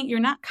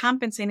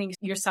compensating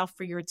yourself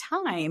for your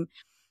time.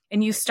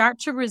 And you start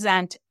to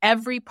resent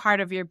every part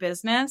of your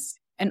business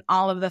and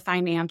all of the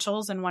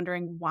financials and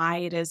wondering why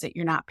it is that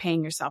you're not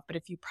paying yourself. But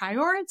if you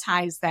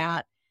prioritize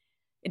that,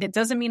 and it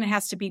doesn't mean it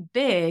has to be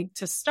big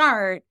to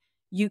start,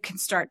 you can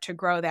start to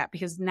grow that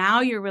because now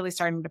you're really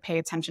starting to pay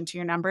attention to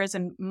your numbers.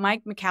 And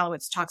Mike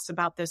Michalowicz talks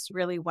about this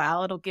really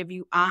well. It'll give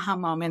you aha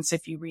moments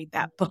if you read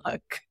that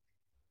book.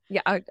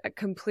 Yeah, I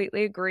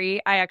completely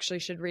agree. I actually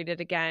should read it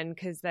again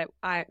because there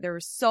were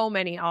so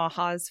many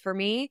ahas for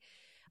me.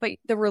 But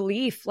the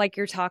relief, like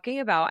you're talking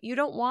about, you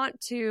don't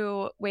want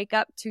to wake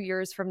up 2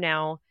 years from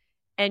now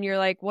and you're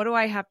like, what do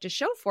I have to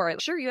show for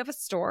it? Sure, you have a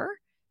store.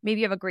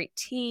 Maybe you have a great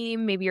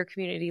team. Maybe your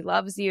community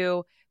loves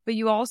you, but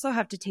you also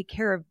have to take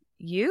care of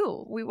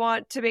you. We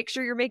want to make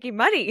sure you're making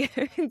money.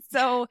 And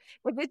so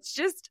if it's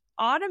just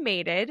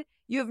automated,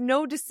 You have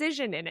no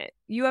decision in it.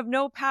 You have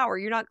no power.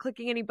 You're not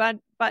clicking any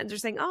buttons or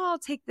saying, oh, I'll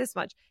take this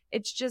much.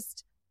 It's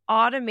just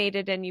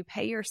automated and you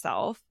pay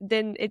yourself.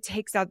 Then it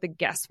takes out the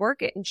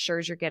guesswork. It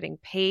ensures you're getting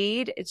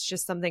paid. It's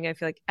just something I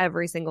feel like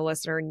every single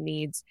listener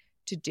needs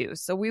to do.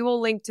 So we will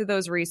link to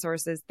those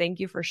resources. Thank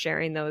you for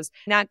sharing those.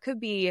 And that could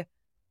be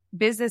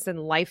business and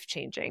life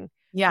changing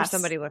for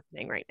somebody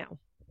listening right now.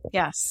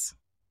 Yes.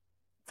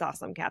 It's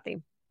awesome,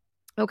 Kathy.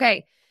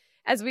 Okay.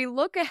 As we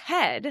look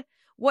ahead,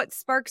 what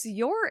sparks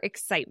your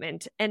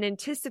excitement and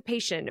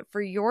anticipation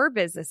for your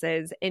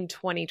businesses in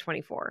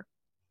 2024?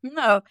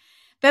 No,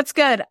 that's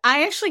good.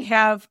 I actually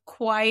have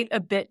quite a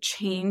bit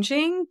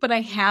changing, but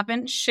I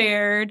haven't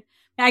shared.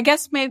 I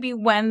guess maybe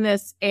when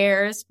this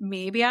airs,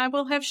 maybe I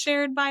will have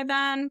shared by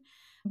then.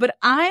 But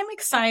I'm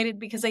excited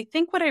because I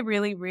think what I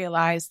really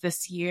realized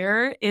this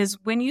year is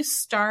when you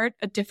start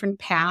a different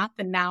path,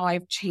 and now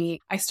I've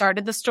changed. I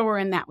started the store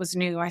and that was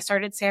new. I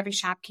started Savvy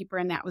Shopkeeper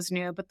and that was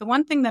new. But the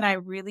one thing that I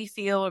really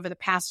feel over the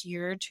past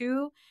year or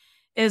two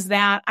is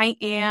that I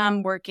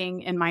am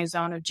working in my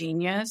zone of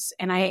genius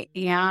and I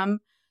am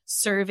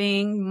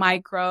serving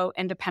micro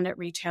independent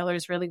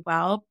retailers really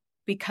well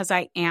because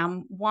I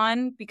am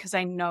one, because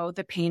I know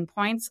the pain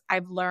points.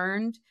 I've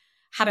learned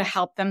how to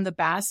help them the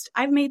best.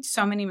 I've made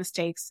so many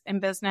mistakes in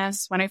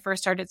business. When I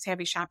first started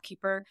Savvy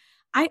Shopkeeper,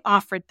 I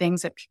offered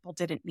things that people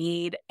didn't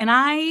need. And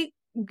I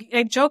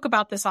joke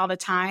about this all the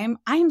time.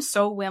 I am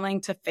so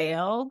willing to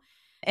fail.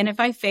 And if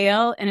I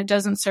fail and it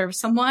doesn't serve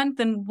someone,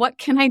 then what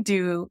can I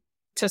do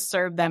to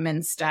serve them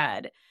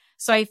instead?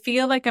 So I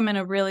feel like I'm in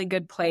a really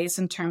good place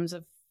in terms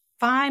of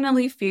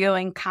finally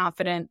feeling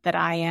confident that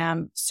I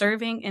am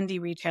serving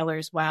indie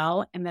retailers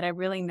well and that I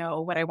really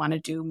know what I want to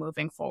do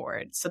moving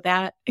forward. So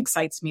that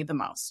excites me the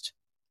most.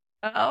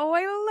 Oh,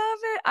 I love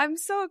it. I'm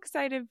so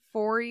excited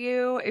for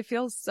you. It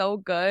feels so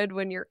good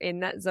when you're in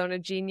that zone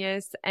of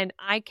genius. And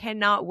I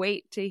cannot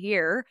wait to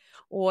hear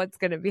what's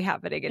going to be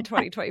happening in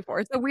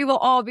 2024. So we will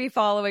all be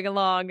following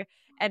along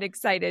and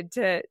excited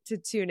to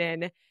tune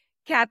in.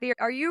 Kathy,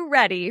 are you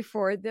ready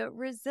for the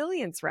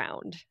resilience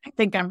round? I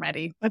think I'm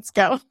ready. Let's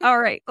go. All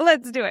right,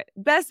 let's do it.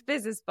 Best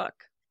business book.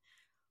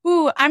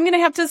 Ooh, I'm going to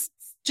have to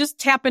just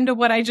tap into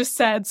what I just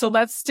said. So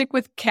let's stick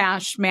with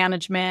cash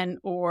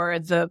management or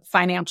the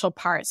financial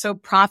part. So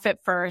Profit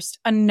First,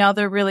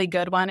 another really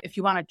good one. If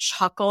you want to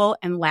chuckle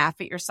and laugh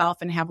at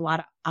yourself and have a lot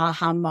of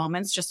aha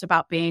moments just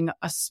about being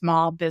a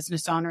small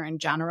business owner in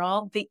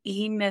general, The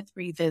E-Myth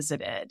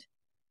Revisited.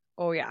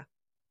 Oh, yeah.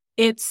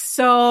 It's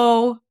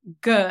so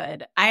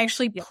good. I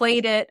actually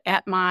played it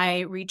at my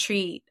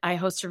retreat. I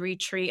host a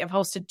retreat. I've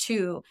hosted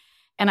two.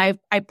 And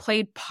I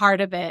played part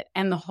of it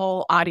and the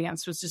whole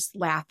audience was just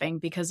laughing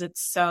because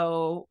it's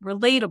so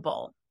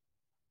relatable.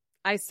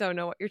 I so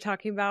know what you're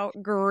talking about.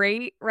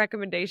 Great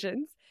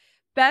recommendations.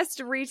 Best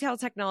retail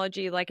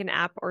technology like an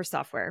app or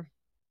software.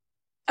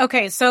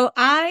 Okay, so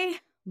I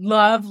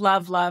love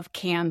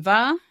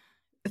Canva.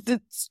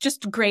 It's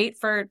just great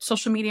for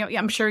social media.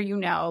 I'm sure you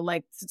know,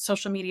 like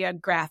social media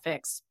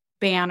graphics,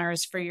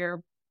 banners for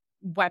your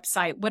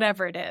website,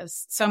 whatever it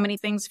is. So many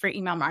things for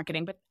email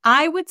marketing. But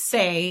I would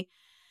say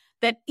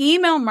that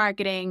email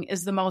marketing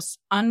is the most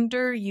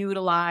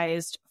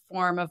underutilized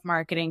form of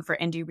marketing for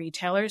indie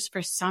retailers.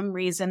 For some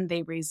reason,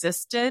 they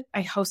resist it.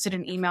 I hosted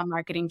an email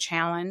marketing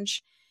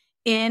challenge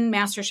in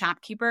Master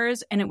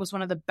Shopkeepers, and it was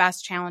one of the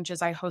best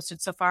challenges I hosted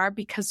so far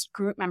because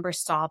group members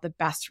saw the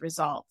best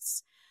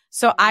results.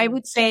 So I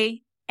would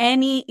say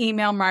any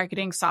email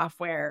marketing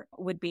software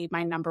would be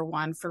my number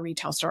one for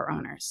retail store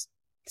owners.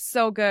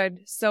 So good.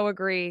 So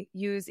agree.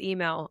 Use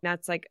email.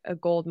 That's like a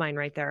gold mine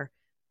right there.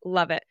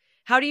 Love it.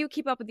 How do you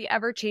keep up with the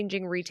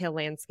ever-changing retail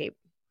landscape?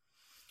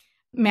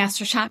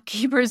 Master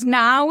Shopkeepers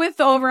now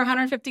with over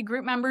 150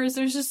 group members.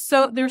 There's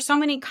so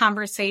many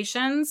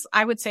conversations.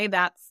 I would say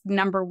that's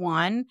number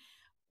one.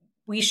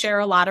 We share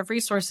a lot of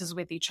resources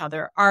with each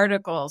other,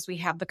 articles, we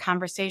have the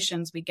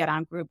conversations, we get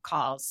on group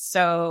calls.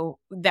 So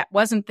that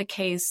wasn't the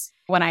case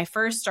when I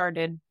first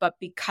started, but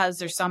because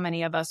there's so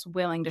many of us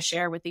willing to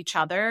share with each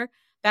other,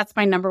 that's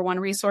my number one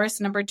resource.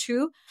 Number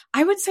two,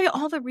 I would say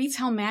all the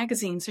retail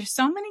magazines. There's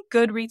so many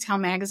good retail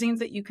magazines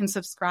that you can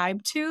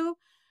subscribe to.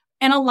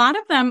 And a lot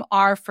of them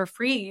are for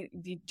free.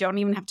 You don't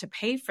even have to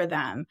pay for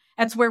them.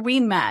 That's where we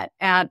met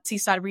at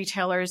Seaside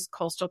Retailers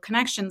Coastal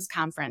Connections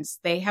Conference.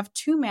 They have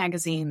 2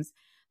 magazines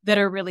that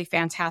are really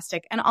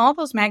fantastic. And all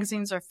those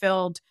magazines are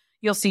filled.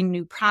 You'll see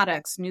new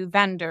products, new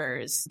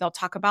vendors. They'll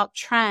talk about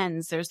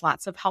trends. There's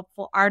lots of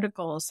helpful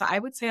articles. So I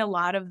would say a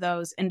lot of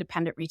those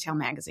independent retail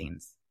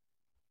magazines.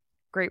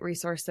 Great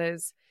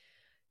resources.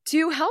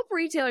 To help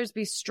retailers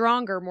be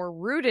stronger, more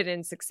rooted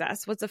in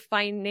success, what's a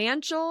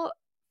financial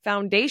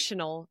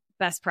foundational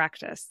best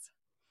practice?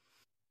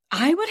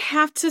 I would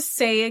have to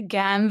say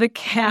again, the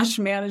cash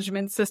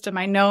management system.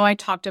 I know I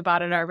talked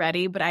about it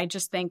already, but I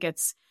just think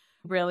it's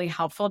really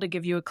helpful to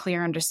give you a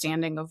clear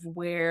understanding of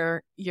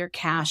where your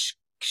cash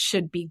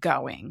should be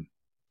going.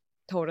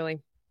 Totally.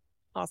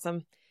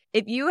 Awesome.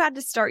 If you had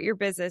to start your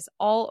business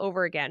all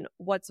over again,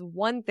 what's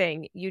one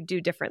thing you'd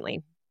do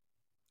differently?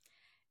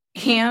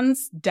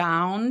 Hands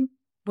down,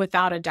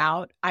 without a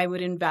doubt, I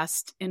would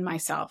invest in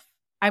myself.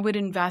 I would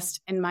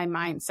invest in my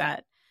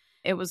mindset.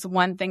 It was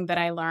one thing that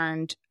I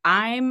learned.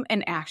 I'm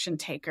an action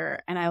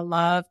taker and I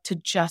love to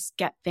just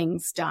get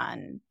things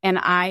done. And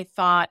I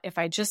thought if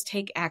I just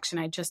take action,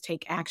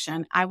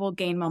 I will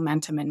gain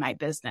momentum in my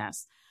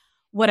business.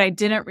 What I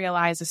didn't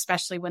realize,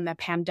 especially when the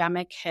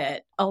pandemic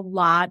hit, a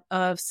lot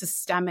of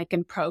systemic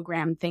and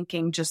program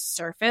thinking just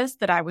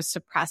surfaced that I was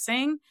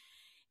suppressing.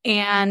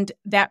 And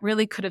that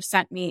really could have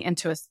sent me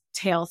into a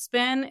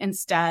tailspin.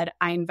 Instead,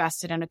 I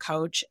invested in a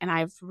coach and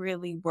I've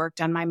really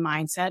worked on my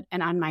mindset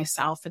and on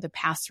myself for the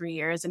past 3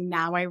 years. And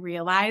now I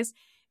realize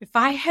if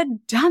I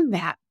had done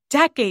that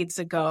decades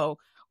ago,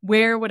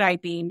 where would I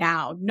be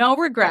now? No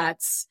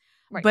regrets,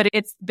 right. But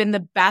it's been the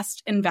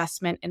best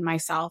investment in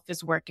myself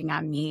is working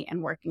on me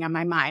and working on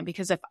my mind.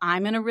 Because if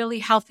I'm in a really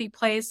healthy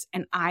place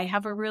and I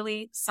have a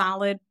really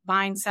solid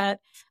mindset,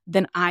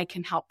 then I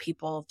can help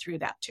people through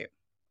that too.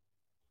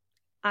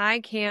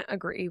 I can't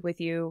agree with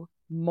you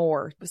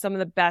more. Some of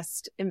the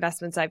best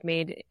investments I've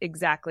made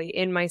exactly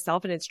in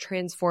myself, and it's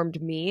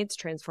transformed me. It's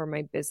transformed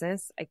my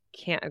business. I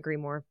can't agree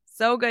more.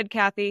 So good,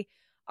 Kathy.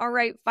 All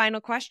right,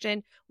 final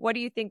question. What do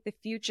you think the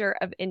future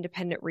of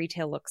independent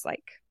retail looks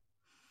like?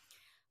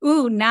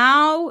 Ooh,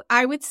 now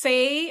I would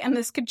say, and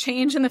this could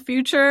change in the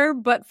future,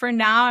 but for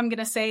now, I'm going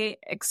to say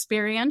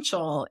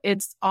experiential.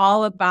 It's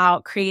all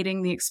about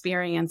creating the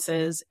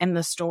experiences in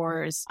the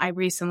stores. I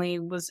recently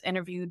was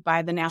interviewed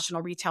by the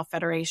National Retail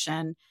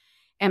Federation,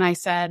 and I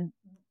said,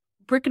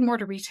 brick and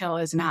mortar retail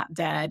is not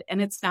dead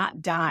and it's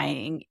not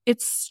dying.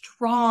 It's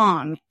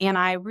strong. And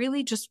I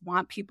really just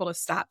want people to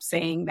stop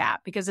saying that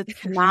because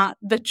it's not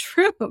the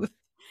truth.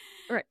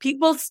 Right.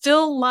 People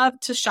still love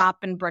to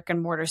shop in brick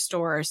and mortar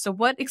stores. So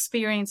what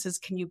experiences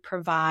can you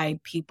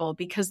provide people?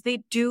 Because they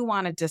do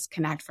want to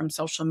disconnect from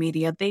social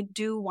media. They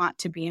do want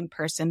to be in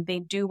person. They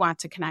do want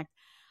to connect.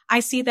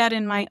 I see that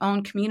in my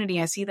own community.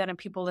 I see that in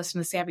people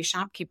listening to Savvy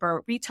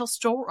Shopkeeper. Retail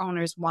store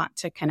owners want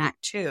to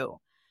connect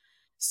too.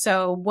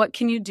 So what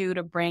can you do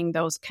to bring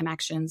those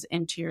connections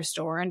into your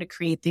store and to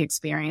create the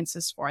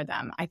experiences for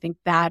them? I think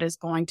that is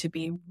going to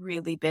be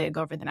really big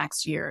over the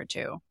next year or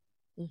two.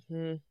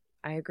 Mm-hmm.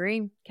 I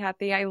agree.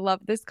 Kathy, I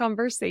love this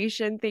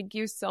conversation. Thank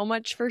you so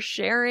much for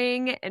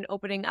sharing and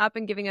opening up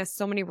and giving us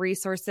so many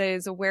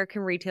resources. Where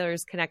can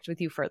retailers connect with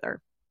you further?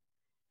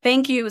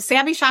 Thank you.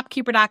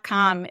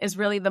 SavvyShopkeeper.com is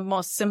really the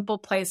most simple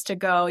place to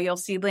go. You'll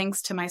see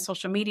links to my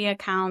social media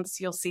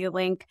accounts. You'll see a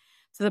link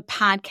to the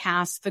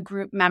podcast, the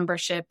group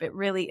membership. It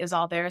really is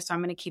all there. So I'm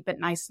going to keep it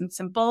nice and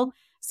simple.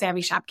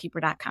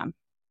 SavvyShopkeeper.com.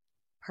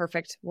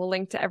 Perfect. We'll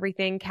link to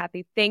everything.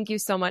 Kathy, thank you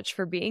so much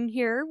for being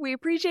here. We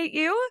appreciate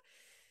you.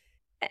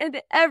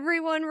 And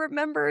everyone,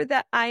 remember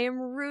that I am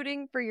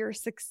rooting for your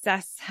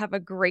success. Have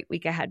a great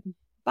week ahead.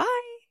 Bye.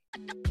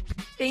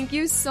 Thank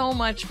you so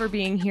much for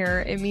being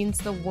here. It means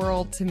the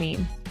world to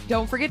me.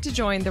 Don't forget to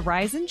join the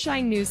Rise and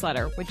Shine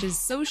newsletter, which is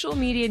social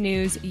media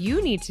news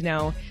you need to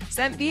know,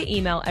 sent via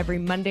email every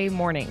Monday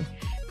morning.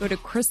 Go to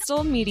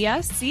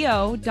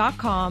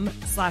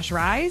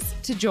crystalmediaco.com/rise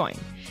to join.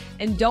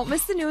 And don't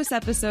miss the newest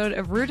episode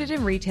of Rooted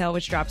in Retail,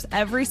 which drops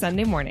every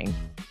Sunday morning.